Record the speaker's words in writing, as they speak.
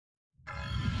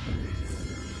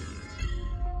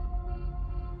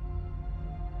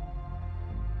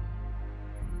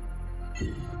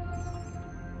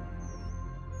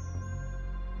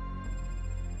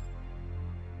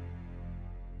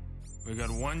We got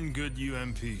one good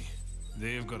UMP.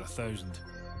 They've got 1,000.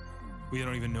 We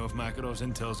don't even know if Makarov's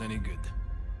intel's any good.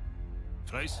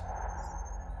 Price?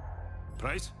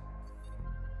 Price?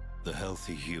 The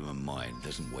healthy human mind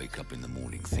doesn't wake up in the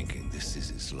morning thinking this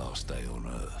is its last day on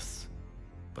Earth.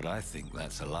 But I think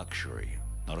that's a luxury,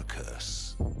 not a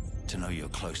curse. To know you're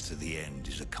close to the end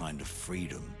is a kind of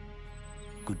freedom.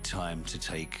 Good time to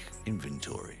take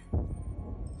inventory.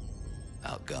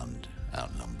 Outgunned,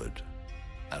 outnumbered,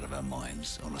 out of our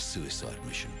minds on a suicide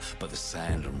mission. But the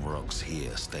sand and rocks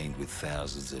here, stained with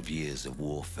thousands of years of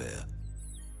warfare,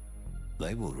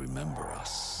 they will remember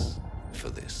us for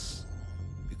this.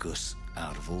 Because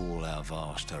out of all our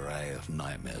vast array of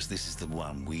nightmares, this is the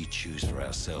one we choose for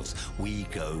ourselves. We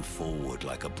go forward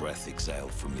like a breath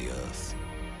exhaled from the earth,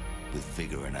 with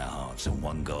vigor in our hearts and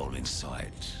one goal in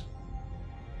sight.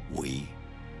 We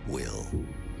will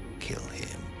kill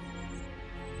him.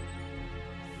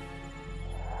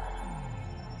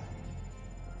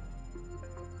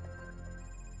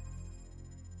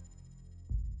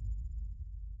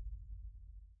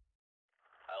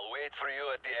 For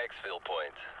you at the exfil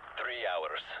point. 3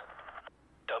 hours.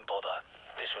 Don't bother.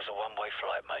 This was a one-way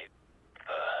flight, mate.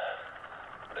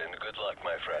 Then good luck,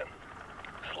 my friend.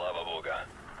 Slava Boga.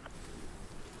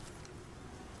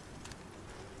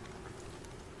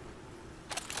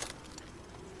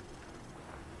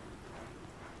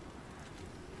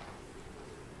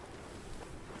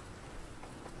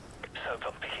 Soap,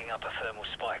 I'm picking up a thermal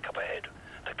spike up ahead.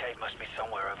 The cave must be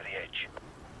somewhere over the edge.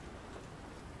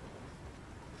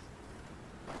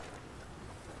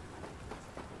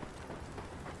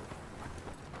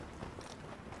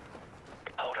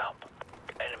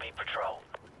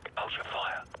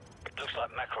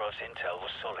 Makarov's intel was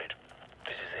solid.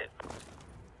 This is it.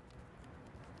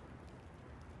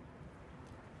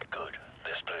 Good.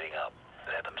 They're splitting up.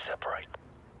 Let them separate.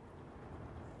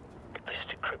 This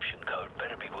decryption code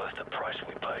better be worth the price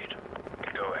we paid.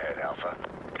 Go ahead, Alpha.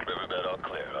 Riverbed all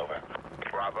clear. Over.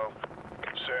 Bravo.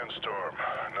 Sandstorm.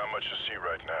 Not much to see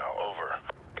right now. Over.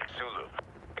 Zulu.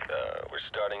 We're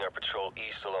starting our patrol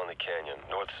east along the canyon.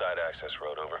 North side access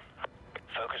road. Over.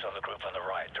 Focus on the group on the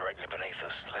right, directly beneath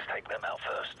us. Let's take them out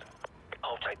first.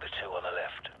 I'll take the two on the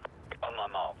left. On my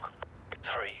mark.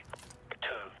 3, 2,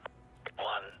 1,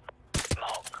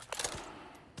 mark.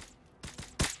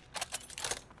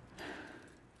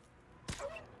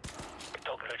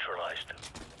 Dog neutralized.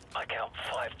 I count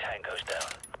 5 tangos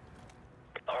down.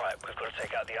 Alright, we've got to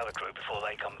take out the other group before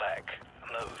they come back.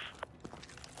 Move.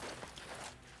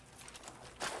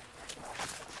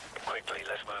 Quickly,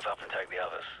 let's move up and take the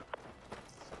others.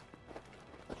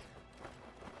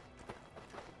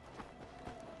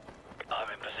 I'm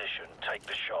in position. Take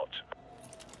the shot.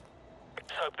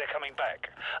 Soap, they're coming back.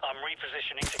 I'm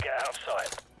repositioning to get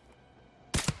outside.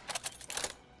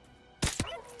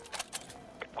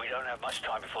 We don't have much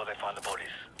time before they find the bodies.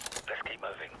 Let's keep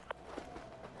moving.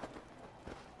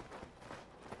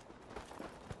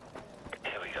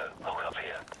 Here we go. Hold up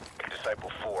here.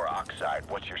 Disciple 4, Oxide.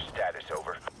 What's your status?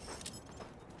 Over.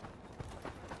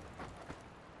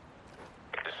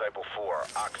 Disciple 4,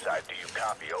 Oxide. Do you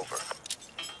copy? Over.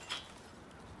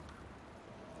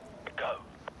 Go.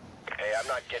 Hey, I'm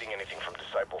not getting anything from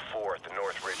Disciple 4 at the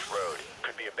North Ridge Road.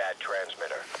 Could be a bad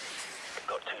transmitter.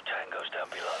 Got 2 tangos down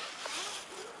below.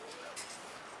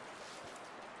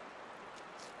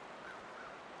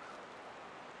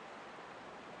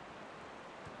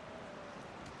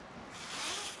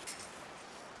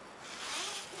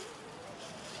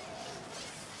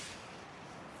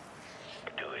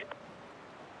 Do it.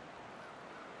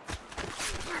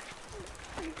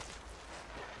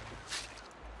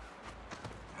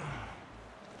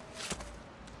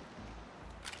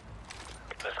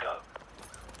 Let's go.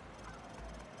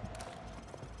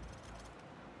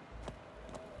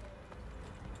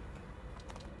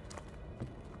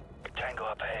 Tango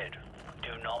up ahead. Do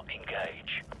not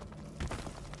engage.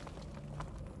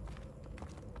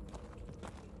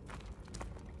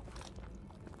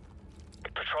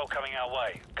 Patrol coming our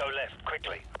way. Go left,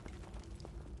 quickly.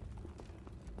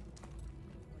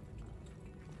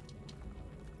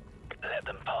 Let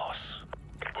them pass.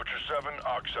 Butcher 7,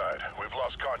 Oxide. We've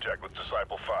lost contact with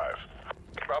Disciple 5.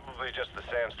 Probably just the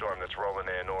sandstorm that's rolling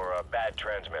in, or a bad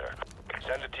transmitter.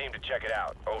 Send a team to check it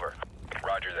out. Over.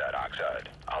 Roger that, Oxide.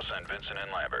 I'll send Vincent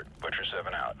and Lambert. Butcher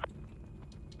 7 out.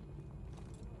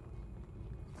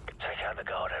 Take out the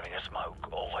guard having a smoke,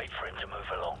 or wait for him to move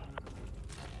along.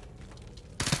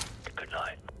 Good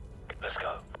night. Let's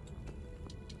go.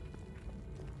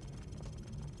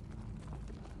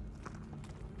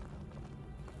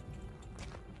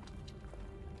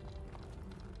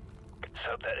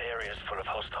 hope that area's full of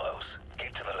hostiles.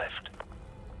 Keep to the left.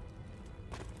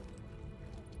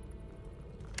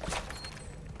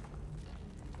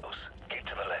 Keep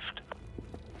to the left.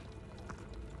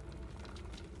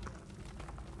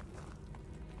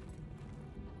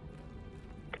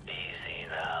 Easy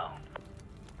now.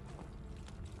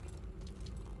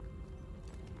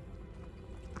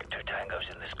 Two tangos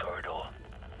in this corridor.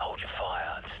 Hold your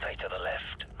fire and stay to the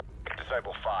left.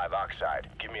 Disciple 5, Oxide.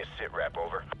 Give me a sit rep,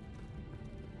 over.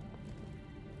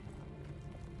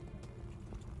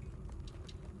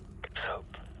 So,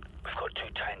 we've got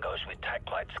two tangos with tack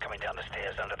lights coming down the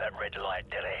stairs under that red light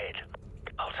dead ahead.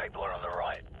 I'll take the one on the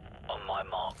right. On my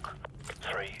mark.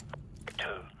 3, 2,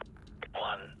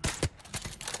 1.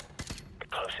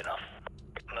 Close enough.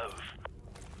 Move.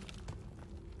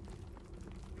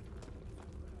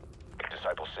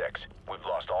 Disciple 6, we've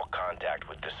lost all contact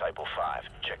with Disciple 5.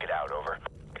 Check it out, over.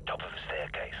 Top of the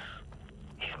staircase.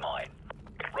 He's mine.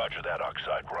 Roger that,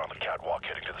 Oxide. We're on the catwalk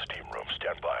heading to the steam room.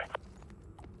 Stand by.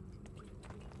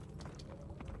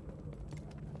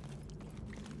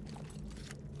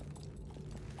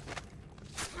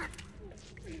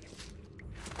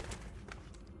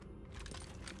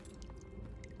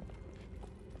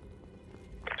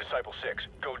 Disciple 6,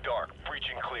 go dark.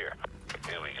 Breaching clear.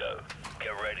 Here we go.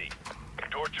 Get ready.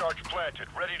 Door charge planted.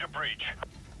 Ready to breach.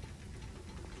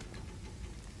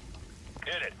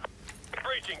 Hit it.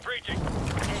 Breaching.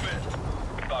 Move in.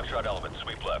 Foxtrot element,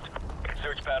 sweep left.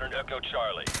 Search pattern Echo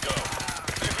Charlie. Go.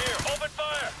 They're here. Open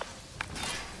fire.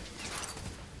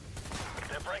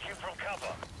 They're breaking from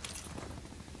cover.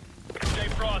 Stay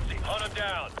frosty. Hunt them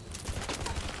down.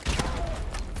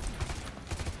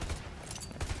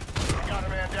 Got a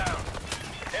man down.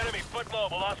 Enemy foot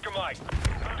mobile. Oscar Mike.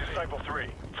 Disciple 3.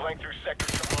 Flank through sector.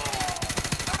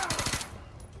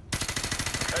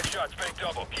 Headshots, fake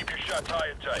double. Keep your shots high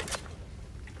and tight.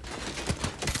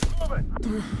 Move it!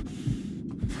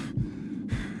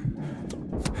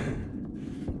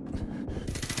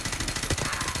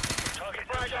 Target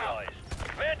neutralized.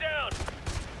 Man down!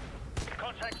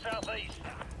 Contact southeast.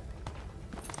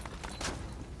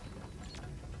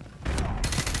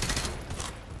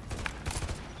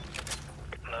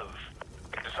 Move.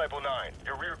 Disciple 9,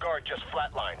 your rear guard just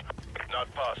flatlined.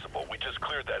 Not possible. We just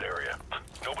cleared that area.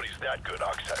 Nobody's that good,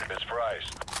 Oxide. Miss Fries.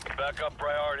 Back up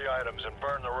priority items and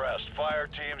burn the rest. Fire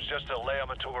teams just to lay them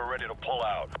until we're ready to pull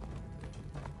out.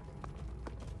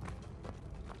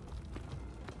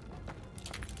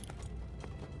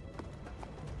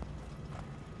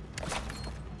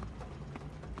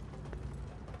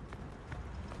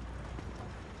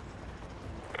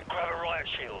 Grab a riot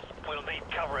shield. We'll need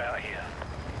cover out here.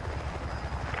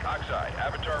 Oxide,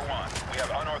 Avatar 1. We have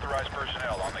unauthorized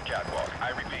personnel on the catwalk. I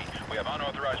repeat, we have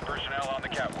unauthorized personnel on the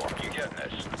catwalk. You getting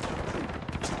this?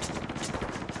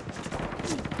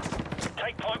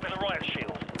 Take point with the riot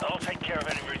shield. I'll take care of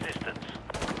any resistance.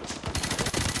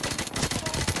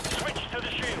 Switch to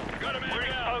the shield. We're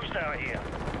exposed out here.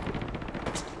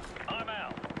 I'm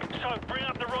out. So, bring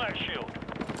up the riot shield.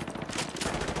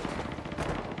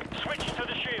 Switch to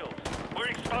the shield. We're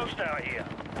exposed out here.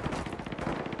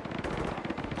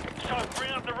 So,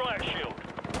 bring up the riot shield.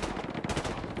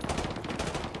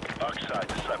 Oxide,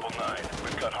 Disciple 9.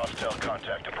 We've got hostile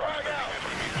contact approximately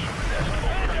 50 meters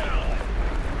from the nest.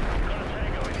 Got a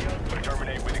tango in the open.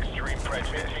 Terminate with extreme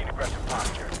pressure. Maintain aggressive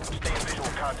posture. Stay in visual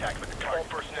contact with the target.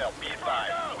 All personnel, be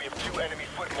advised. We have 2 enemy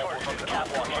foot mobiles on the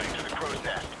catwalk heading to the crow's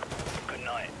nest. Good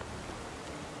night.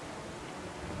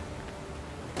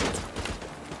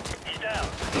 He's down.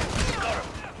 Got him.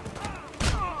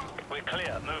 We're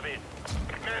clear. Move in.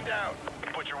 Man down.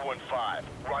 Butcher 1-5.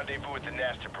 Rendezvous at the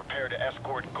nest and prepare to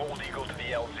escort Gold Eagle to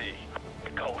the LZ.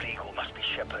 Gold Eagle must be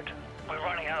Shepard. We're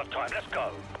running out of time. Let's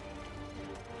go.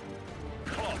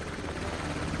 Clock.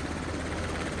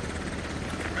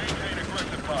 Maintain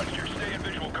aggressive posture. Stay in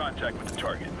visual contact with the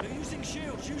target. They're using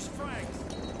shields. Use frags.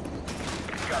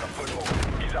 Got a foothold.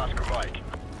 He's Oscar Mike.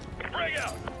 Bring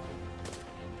out.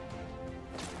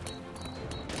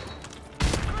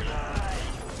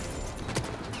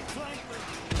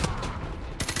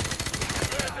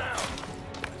 Man down.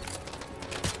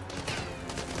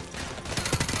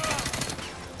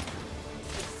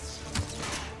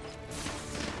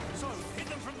 So, hit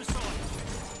them from the side.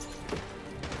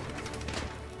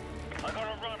 I got a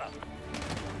runner.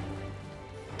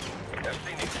 I've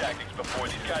seen these tactics before.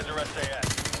 These guys are SAS.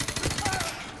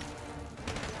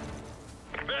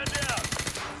 Man down.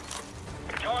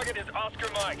 Target is Oscar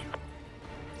Mike.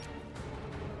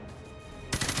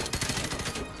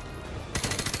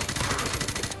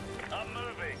 I'm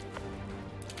moving.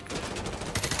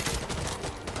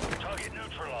 Target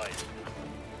neutralized.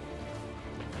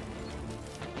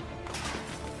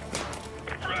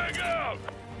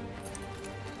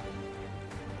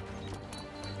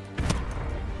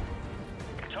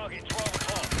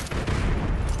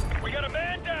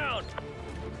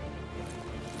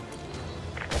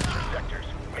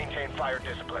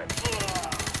 discipline.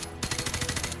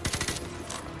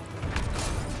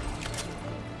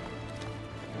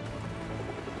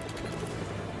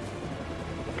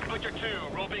 Butcher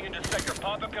 2, roving into sector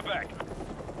Papa, Quebec.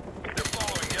 They're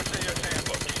following the SAS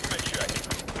handbook. Keep them in check.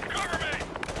 Cover me!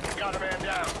 Got a man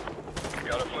down.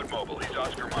 Got a foot mobile. He's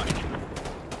Oscar Mike.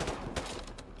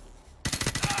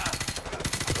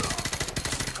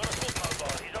 Got a foot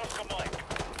mobile. He's Oscar Mike.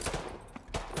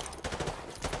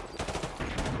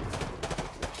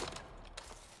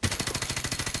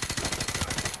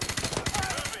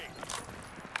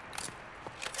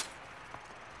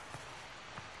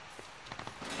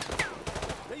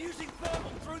 They're using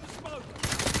thermal through the smoke.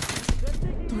 They're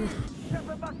digging in.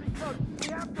 Shepard must be close. We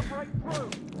have to break through.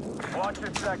 Watch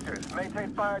your sectors.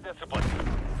 Maintain fire discipline.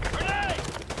 Grenade!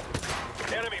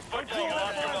 Enemy foot tank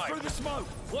on your Through right. the smoke.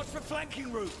 Watch for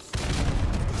flanking routes.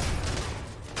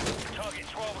 Target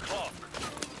 12 o'clock.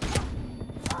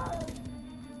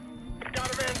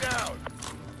 Got a man down.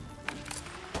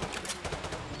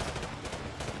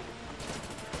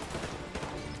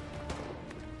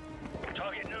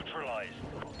 Target neutralized.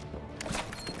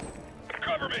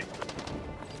 Cover me!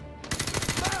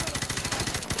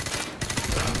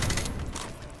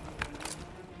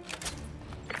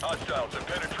 Hostiles have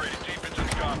penetrated deep into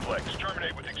the complex.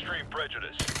 Terminate with extreme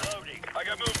prejudice. Loading. I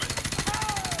got movement.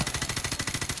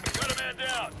 Got a man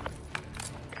down.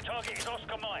 Target is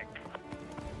Oscar Mike.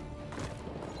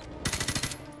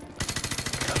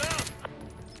 Come out.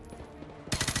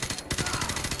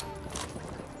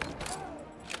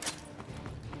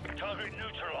 Target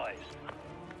neutralized.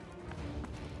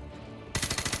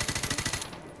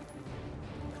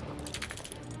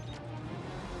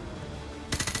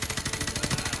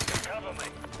 Cover me.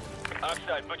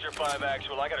 Oxide Butcher 5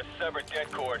 actual. I got a severed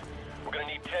dead cord. We're gonna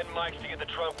need 10 mics to get the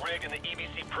trunk rigged and the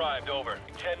EBC primed. Over.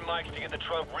 10 mics to get the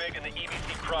trunk rigged and the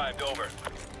EBC primed. Over.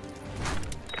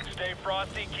 Stay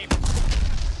frosty. Keep...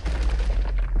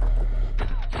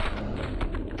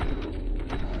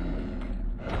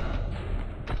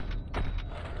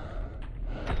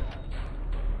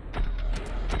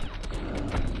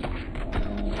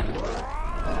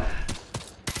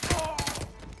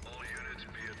 All units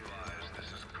be advised, this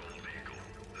is Gold Eagle.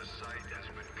 The site has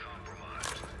been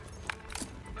compromised.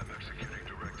 I'm executing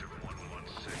Directive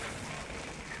 116.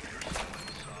 If you're still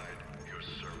inside, your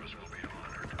service will be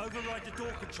honored. Override the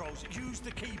door controls. Use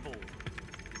the keyboard.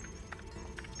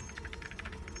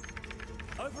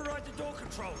 Override the door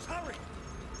controls. Hurry!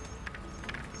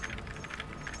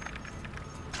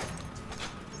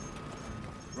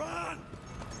 Run!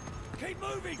 Keep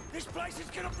moving! This place is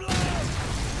gonna blow!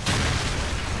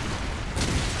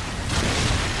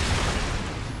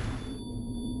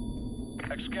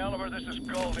 Excalibur, this is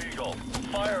Gold Eagle.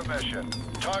 Fire mission.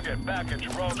 Target package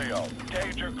Romeo.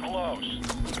 Danger close.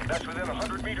 That's within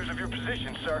 100 meters of your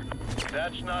position, sir.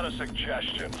 That's not a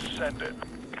suggestion. Send it.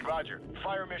 Roger.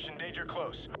 Fire mission, danger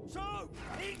close. So,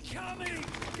 incoming!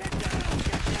 Get down!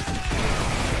 Get down!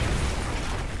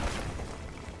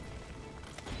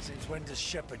 Since when does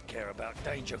Shepard care about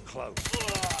danger close?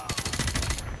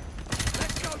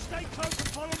 Let's go! Stay close and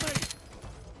follow me!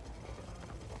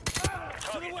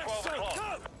 To the Target west, 12 sir! o'clock.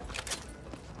 Go!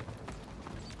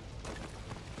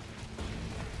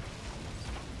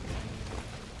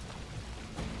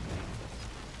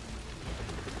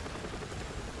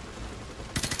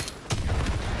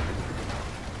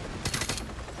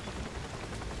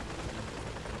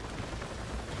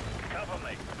 Cover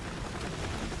me.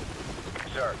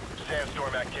 Sir,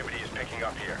 sandstorm activity is picking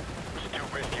up here. It's too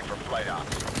risky for flight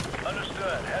ops.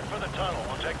 Understood. Head for the tunnel.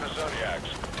 We'll take the Zodiacs.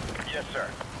 Yes, sir.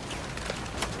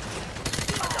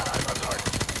 I got eyes on target.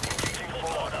 Engaging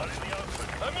full on. Out in the open.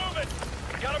 I'm moving!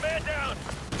 Got a man down!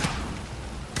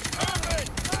 Moving!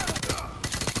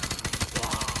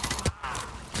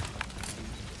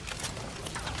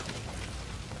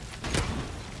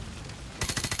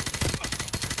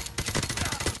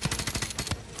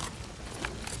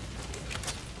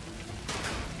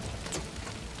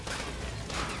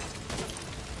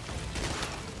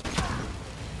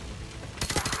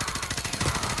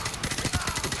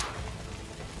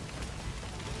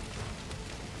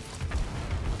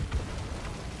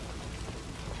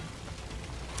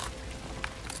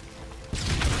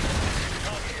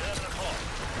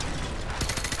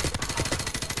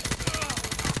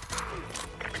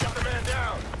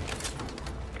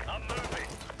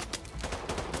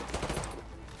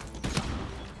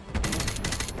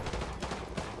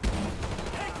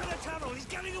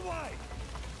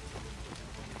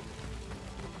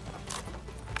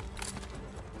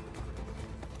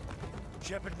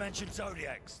 Shepard mentioned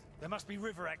Zodiacs. There must be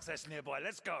river access nearby.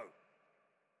 Let's go.